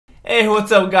Hey,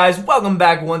 what's up guys? Welcome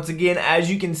back once again.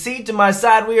 As you can see to my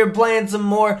side, we are playing some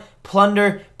more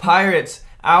Plunder Pirates.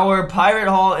 Our pirate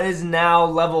haul is now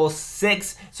level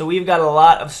 6, so we've got a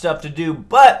lot of stuff to do.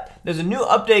 But there's a new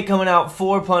update coming out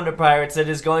for Plunder Pirates that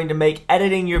is going to make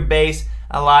editing your base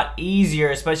a lot easier,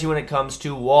 especially when it comes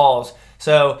to walls.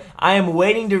 So I am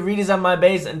waiting to redesign my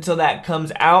base until that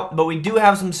comes out, but we do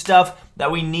have some stuff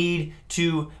that we need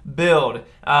to build.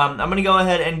 I'm going to go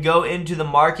ahead and go into the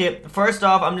market. First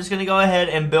off, I'm just going to go ahead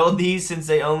and build these since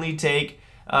they only take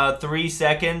 3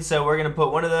 seconds. So we're going to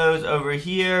put one of those over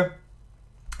here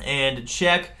and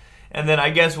check, and then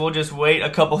I guess we'll just wait a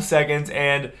couple seconds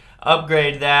and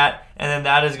upgrade that, and then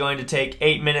that is going to take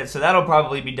 8 minutes, so that'll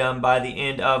probably be done by the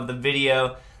end of the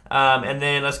video. And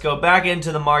then let's go back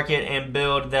into the market and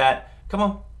build that. Come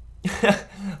on.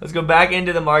 Let's go back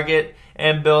into the market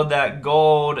and build that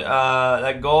gold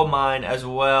mine as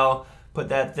well. Put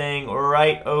that thing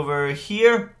right over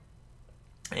here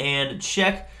and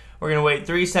check. We're going to wait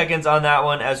 3 seconds on that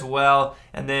one as well,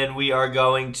 and then we are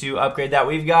going to upgrade that.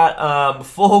 We've got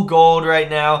full gold right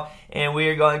now, and we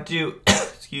are going to,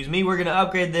 excuse me, we're going to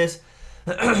upgrade this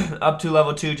up to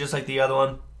level 2 just like the other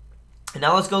one. And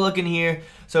now let's go look in here.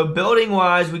 So building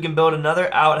wise, we can build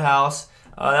another outhouse.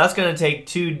 That's going to take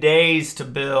 2 days to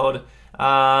build.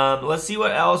 Let's see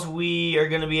what else we are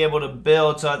going to be able to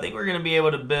build. So I think we're going to be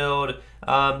able to build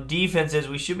defenses.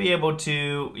 We should be able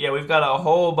to, yeah, we've got a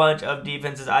whole bunch of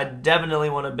defenses. I definitely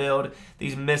want to build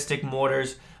these mystic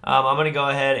mortars. I'm going to go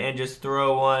ahead and just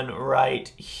throw one right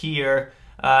here.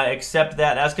 Except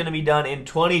that that's going to be done in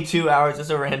 22 hours. That's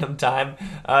a random time.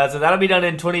 So that'll be done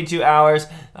in 22 hours.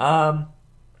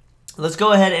 Let's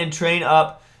go ahead and train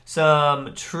up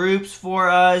some troops for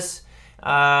us.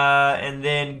 And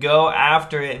then go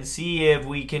after it and see if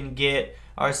we can get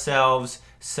ourselves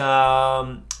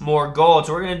some more gold.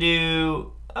 So we're going to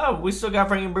do... Oh, we still got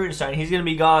Frank and Brutenstein. He's going to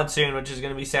be gone soon, which is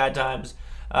going to be sad times.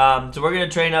 So we're going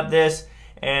to train up this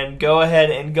and go ahead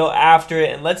and go after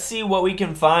it, and let's see what we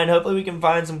can find. Hopefully we can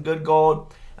find some good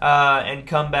gold and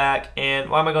come back. And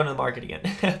why am I going to the market again?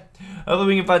 Hopefully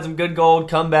we can find some good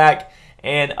gold, come back,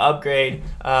 and upgrade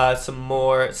some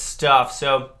more stuff.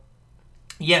 So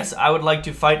yes, I would like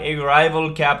to fight a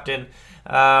rival captain.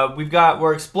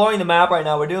 We're exploring the map right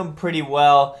now. We're doing pretty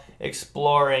well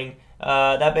exploring.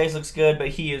 That base looks good, but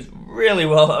he is really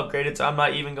well upgraded, so I'm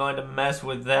not even going to mess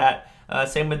with that.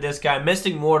 Same with this guy.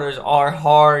 Mystic mortars are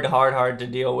hard to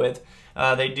deal with.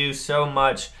 They do so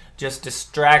much just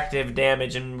distractive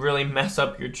damage and really mess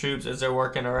up your troops as they're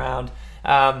working around.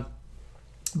 But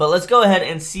let's go ahead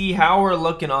and see how we're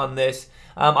looking on this.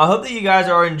 I hope that you guys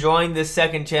are enjoying this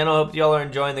second channel. I hope y'all are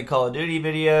enjoying the Call of Duty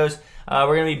videos.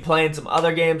 We're going to be playing some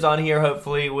other games on here,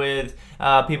 hopefully with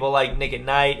people like Nick at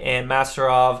Night and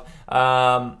Masterov.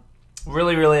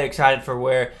 Really excited for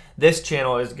where this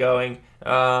channel is going.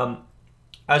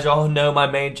 As y'all know, my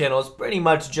main channel is pretty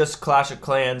much just Clash of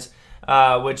Clans,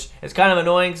 which is kind of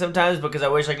annoying sometimes because I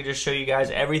wish I could just show you guys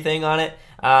everything on it.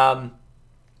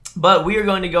 But we are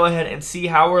going to go ahead and see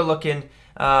how we're looking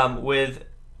with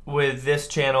this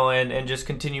channel and just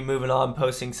continue moving on,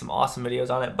 posting some awesome videos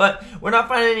on it. But we're not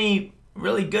finding any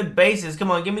really good bases.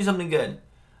 Come on, give me something good.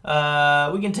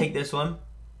 We can take this one.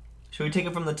 Should we take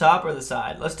it from the top or the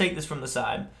side? Let's take this from the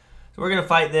side. So we're going to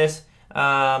fight this.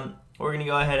 We're going to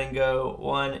go ahead and go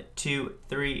 1, 2,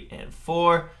 3, and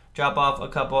 4. Drop off a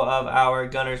couple of our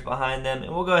gunners behind them.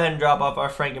 And we'll go ahead and drop off our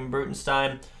Frank and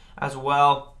Brutenstein as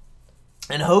well.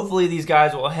 And hopefully these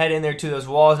guys will head in there to those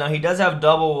walls. Now he does have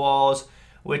double walls,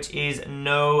 which is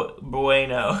no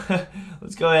bueno.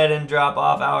 Let's go ahead and drop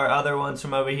off our other ones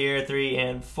from over here, 3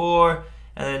 and 4.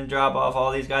 And then drop off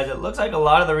all these guys. It looks like a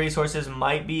lot of the resources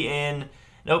might be in...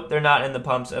 Nope, they're not in the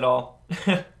pumps at all.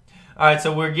 Alright,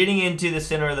 so we're getting into the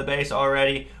center of the base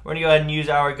already. We're going to go ahead and use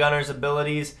our gunner's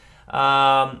abilities.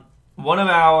 One of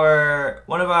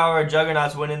our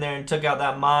juggernauts went in there and took out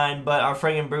that mine, but our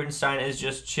friggin' Brutenstein is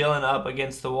just chilling up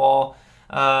against the wall.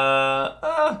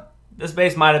 This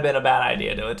base might have been a bad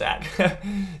idea to attack,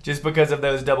 just because of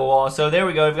those double walls. So there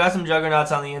we go. We've got some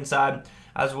juggernauts on the inside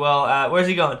as well. Where's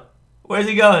he going? Where's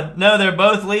he going? No, they're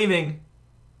both leaving.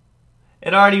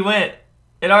 It already went.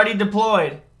 It already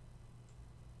deployed.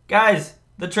 Guys,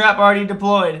 the trap already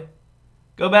deployed.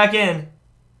 Go back in.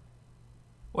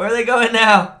 Where are they going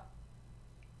now?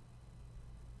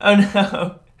 Oh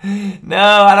no. No,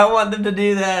 I don't want them to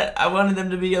do that. I wanted them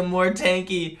to be a more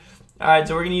tanky. Alright,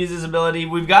 so we're going to use this ability.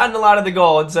 We've gotten a lot of the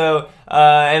gold, so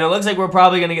and it looks like we're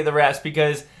probably going to get the rest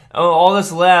because all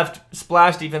that's left,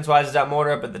 splash defense-wise, is that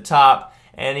mortar up at the top.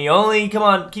 And he only, come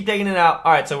on, keep taking it out.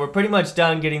 Alright, so we're pretty much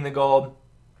done getting the gold.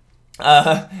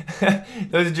 Uh,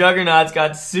 those juggernauts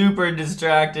got super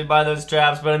distracted by those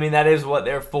traps, but I mean, that is what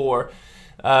they're for.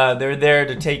 They're there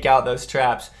to take out those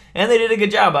traps, and they did a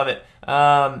good job of it.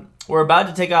 We're about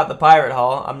to take out the pirate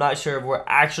hull. I'm not sure if we're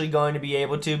actually going to be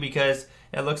able to, because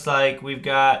it looks like we've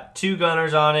got 2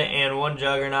 gunners on it and 1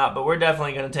 juggernaut, but we're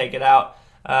definitely going to take it out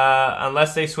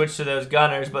unless they switch to those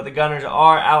gunners, but the gunners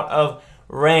are out of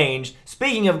range.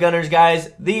 Speaking of gunners,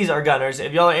 guys, these are gunners.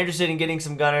 If y'all are interested in getting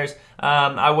some gunners,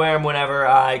 I wear them whenever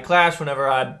I clash, whenever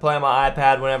I play on my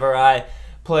iPad, whenever I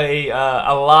play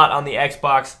a lot on the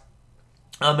Xbox.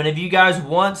 And if you guys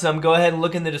want some, go ahead and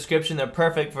look in the description. They're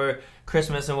perfect for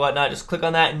Christmas and whatnot. Just click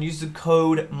on that and use the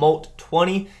code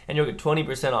MOLT20 and you'll get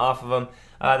 20% off of them.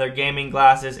 They're gaming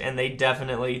glasses and they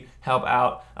definitely help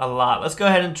out a lot. Let's go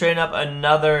ahead and train up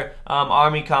another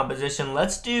army composition.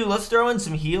 Let's throw in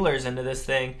some healers into this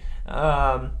thing.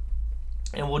 And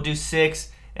we'll do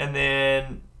 6 and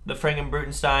then the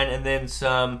Frankenbrutenstein and then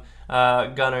some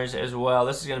gunners as well.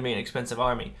 This is going to be an expensive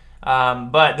army.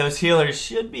 But those healers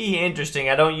should be interesting.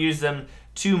 I don't use them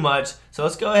too much. So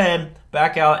let's go ahead,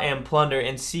 back out and plunder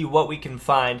and see what we can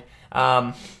find.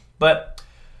 But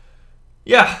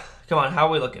yeah, come on, how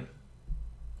are we looking?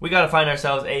 We got to find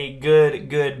ourselves a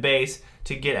good base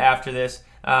to get after this.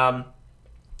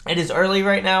 It is early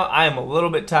right now. I am a little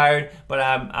bit tired, but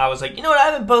I was like, you know what?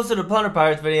 I haven't posted a Plunder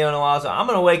Pirates video in a while, so I'm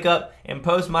going to wake up and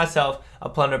post myself a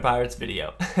Plunder Pirates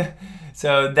video.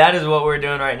 So that is what we're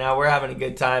doing right now. We're having a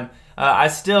good time. I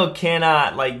still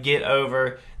cannot get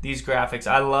over these graphics.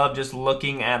 I love just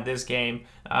looking at this game.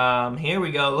 Here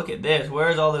we go. Look at this.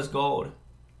 Where's all this gold?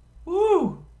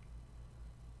 Woo!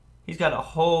 He's got a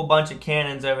whole bunch of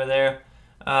cannons over there.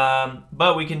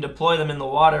 But we can deploy them in the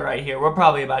water right here. We're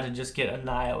probably about to just get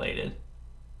annihilated.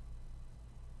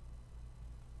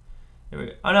 Here we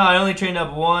go. Oh no, I only trained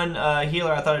up 1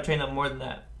 healer. I thought I trained up more than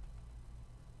that.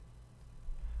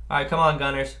 Alright, come on,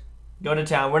 gunners. Go to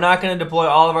town. We're not going to deploy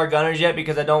all of our gunners yet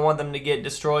because I don't want them to get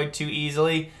destroyed too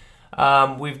easily.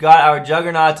 We've got our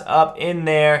juggernauts up in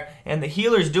there, and the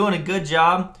healer's doing a good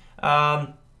job.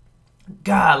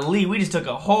 Golly, we just took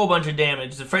a whole bunch of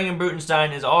damage. The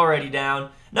Frankenbrutenstein is already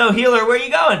down. No, healer, where are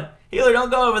you going? Healer, don't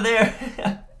go over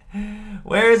there.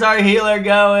 Where's our healer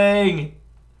going?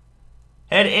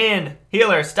 Head in.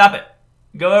 Healer, stop it.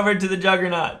 Go over to the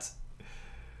juggernauts.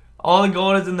 All the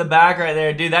gold is in the back right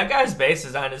there. Dude, that guy's base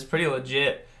design is pretty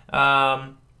legit.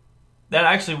 That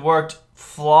actually worked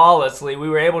flawlessly. We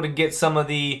were able to get some of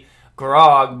the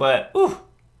grog, but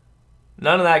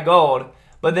none of that gold.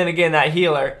 But then again, that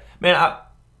healer, man,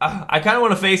 I kind of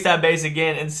want to face that base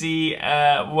again and see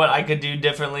what I could do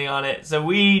differently on it. So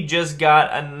we just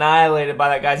got annihilated by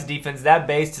that guy's defense. That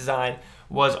base design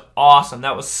was awesome.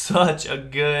 That was such a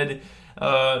good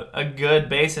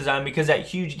base design because that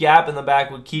huge gap in the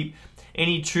back would keep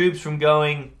any troops from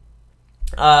going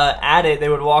at it. They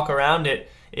would walk around it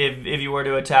if you were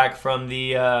to attack from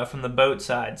the boat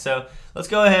side. So let's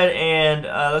go ahead and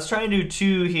let's try and do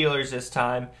 2 healers this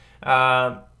time.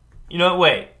 You know what?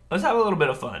 Wait. Let's have a little bit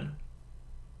of fun.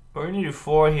 We're going to do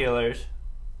 4 healers,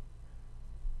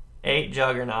 8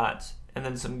 juggernauts, and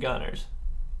then some gunners.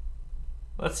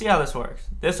 Let's see how this works.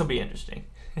 This will be interesting.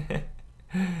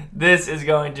 This is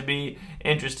going to be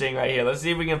interesting right here. Let's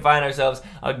see if we can find ourselves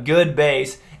a good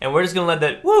base, and we're just going to let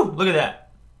that... Woo! Look at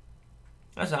that.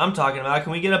 That's what I'm talking about.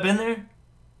 Can we get up in there?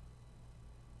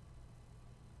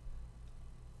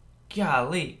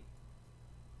 Golly.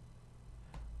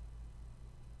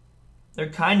 They're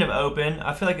kind of open.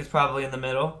 I feel like it's probably in the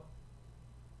middle.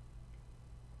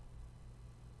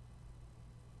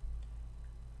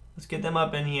 Let's get them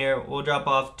up in here. We'll drop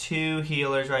off 2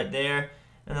 healers right there.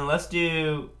 And then let's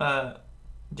do,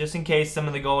 just in case some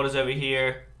of the gold is over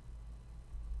here,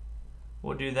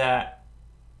 we'll do that.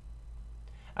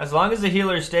 As long as the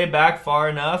healers stay back far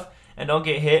enough and don't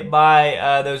get hit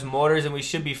by those mortars, then we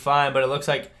should be fine. But it looks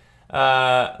like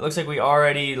we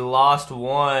already lost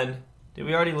 1. Did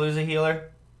we already lose a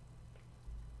healer?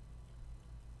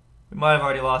 We might have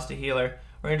already lost a healer.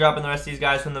 We're going to drop in the rest of these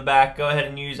guys from the back. Go ahead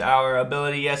and use our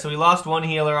ability. Yeah, so we lost 1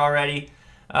 healer already,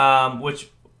 which,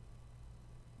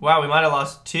 wow, we might have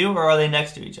lost 2, or are they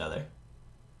next to each other?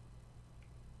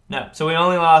 No, so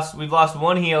we've lost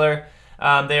 1 healer.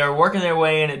 They are working their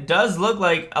way in. It does look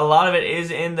like a lot of it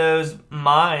is in those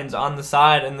mines on the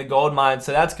side, in the gold mines,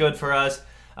 so that's good for us.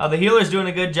 The healer's doing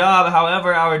a good job.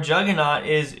 However, our juggernaut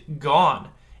is gone,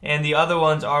 and the other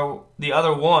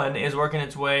one is working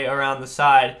its way around the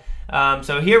side.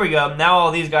 So here we go. Now all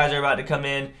these guys are about to come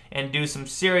in and do some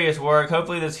serious work.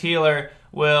 Hopefully this healer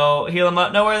will heal them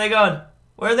up. No, where are they going?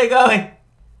 Where are they going?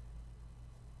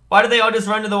 Why did they all just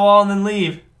run to the wall and then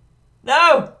leave?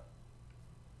 No!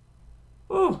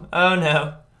 Ooh, oh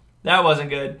no. That wasn't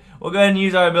good. We'll go ahead and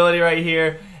use our ability right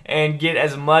here and get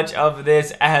as much of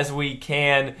this as we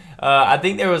can. I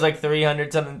think there was like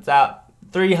 300 something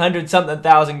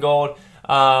thousand gold,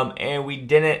 and we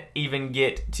didn't even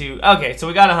get to. Okay, so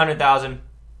we got 100,000.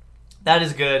 That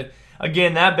is good.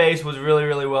 Again, that base was really,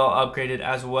 really well upgraded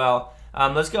as well.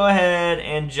 Let's go ahead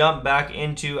and jump back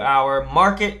into our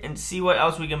market and see what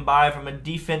else we can buy from a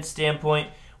defense standpoint.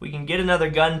 We can get another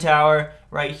gun tower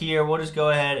right here. We'll just go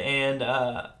ahead and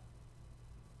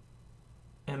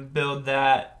build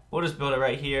that. We'll just build it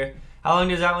right here. How long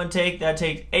does that one take? That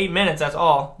takes 8 minutes. That's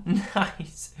all.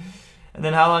 Nice. And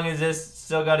then how long is this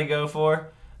still got to go for?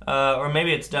 Or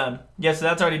maybe it's done. Yeah, so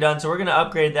that's already done. So we're going to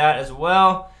upgrade that as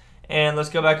well. And let's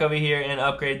go back over here and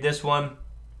upgrade this one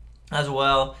as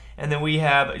well. And then we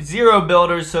have 0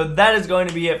 builders. So that is going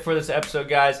to be it for this episode,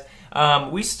 guys.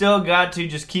 We still got to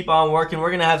just keep on working.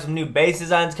 We're going to have some new base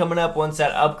designs coming up once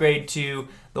that upgrade to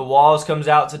the walls comes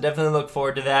out. So definitely look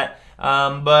forward to that.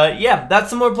 But yeah, that's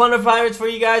some more Plunder Pirates for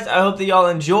you guys. I hope that y'all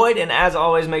enjoyed. And as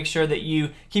always, make sure that you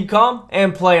keep calm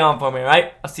and play on for me, all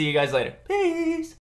right? I'll see you guys later. Peace.